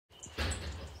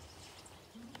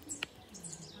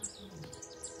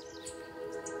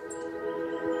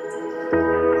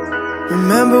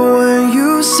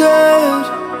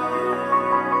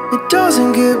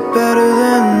doesn't get better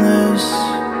than this.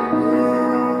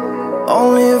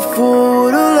 Only a fool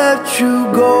would've let you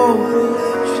go.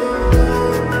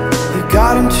 You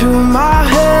got into my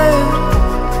head.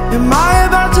 Am I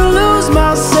about to lose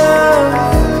myself?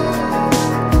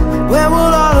 When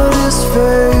will all of this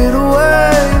fade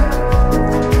away?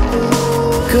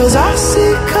 'Cause I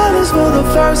see colors for the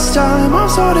first time. I'm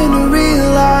starting to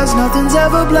realize nothing's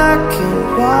ever black and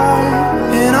white.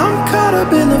 And I'm caught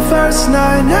up in the first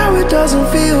night. Now it doesn't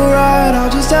feel right.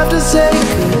 I'll just have to say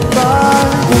goodbye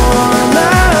one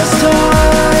last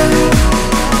time.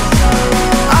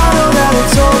 I know that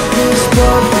it's hopeless,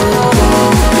 but we'll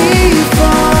both be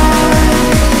fine.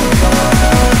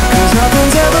 'Cause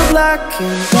nothing's ever black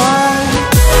and white.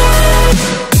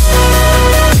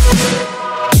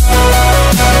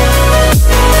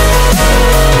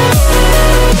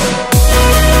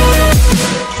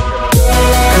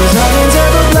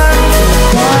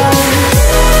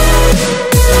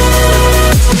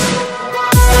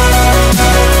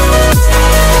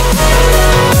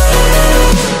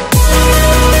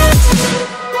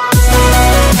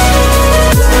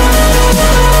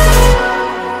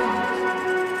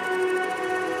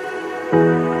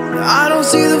 I don't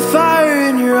see the fire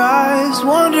in your eyes,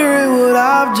 wondering what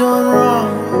I've done wrong.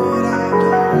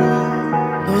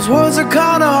 Those words are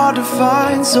kinda hard to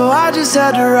find, so I just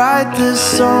had to write this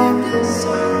song.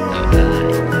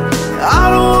 I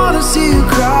don't wanna see you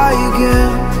cry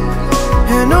again,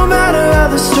 and no matter how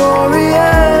the story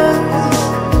ends,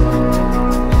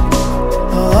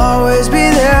 I'll always be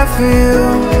there for you.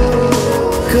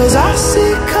 'Cause I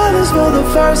see colors for the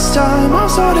first time. I'm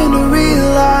starting to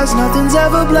realize nothing's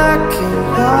ever black and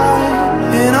white.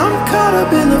 And I'm caught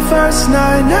up in the first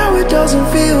night. Now it doesn't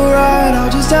feel right.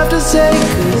 I'll just have to say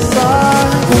goodbye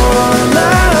one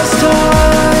last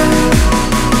time.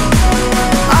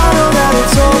 I know that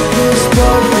it's hopeless,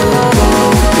 but we'll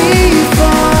both be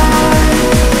fine.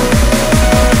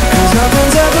 'Cause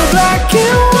nothing's ever black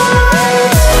and white.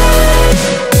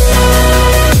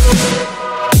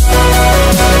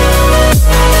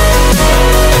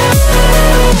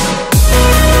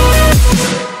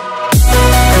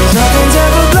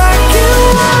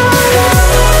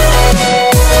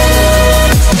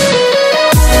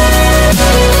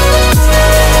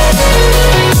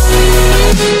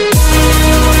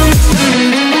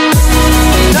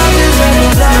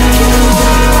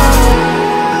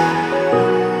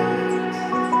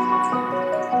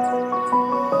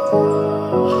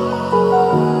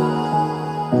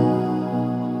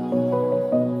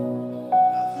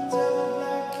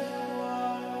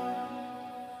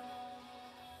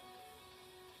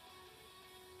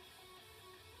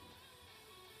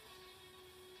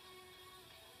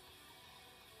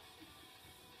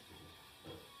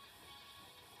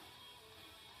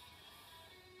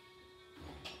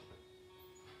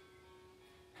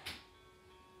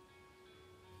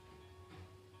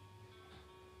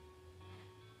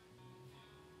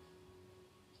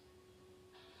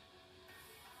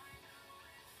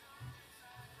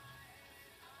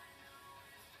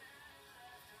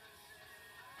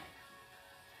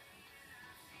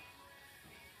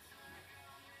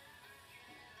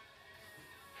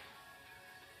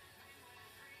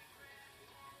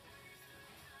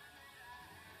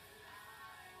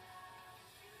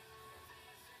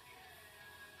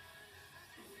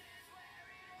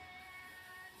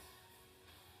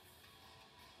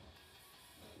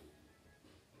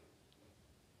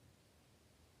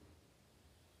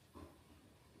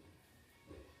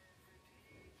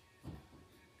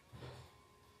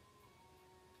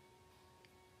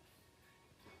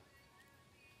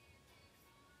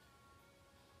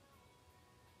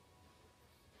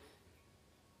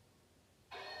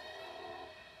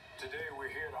 Today we're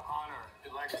here to honor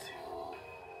your legacy.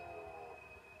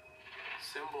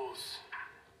 Symbols